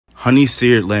honey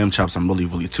seared lamb chops. I'm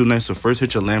really too nice. So first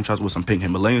hit your lamb chops with some pink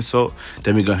Himalayan salt.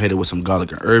 Then we're gonna hit it with some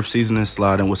garlic and herb seasoning.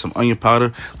 Slide in with some onion powder,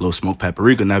 a little smoked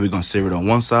paprika. Now we're gonna sear it on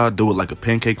one side. Do it like a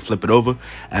pancake. Flip it over.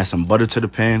 Add some butter to the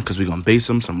pan because we're gonna baste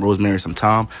them. Some rosemary, some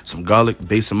thyme, some garlic.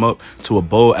 Baste them up to a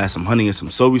bowl. Add some honey and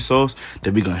some soy sauce.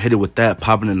 Then we're gonna hit it with that.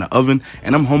 Pop it in the oven.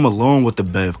 And I'm home alone with the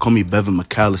Bev. Call me Bev and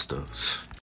McAllister.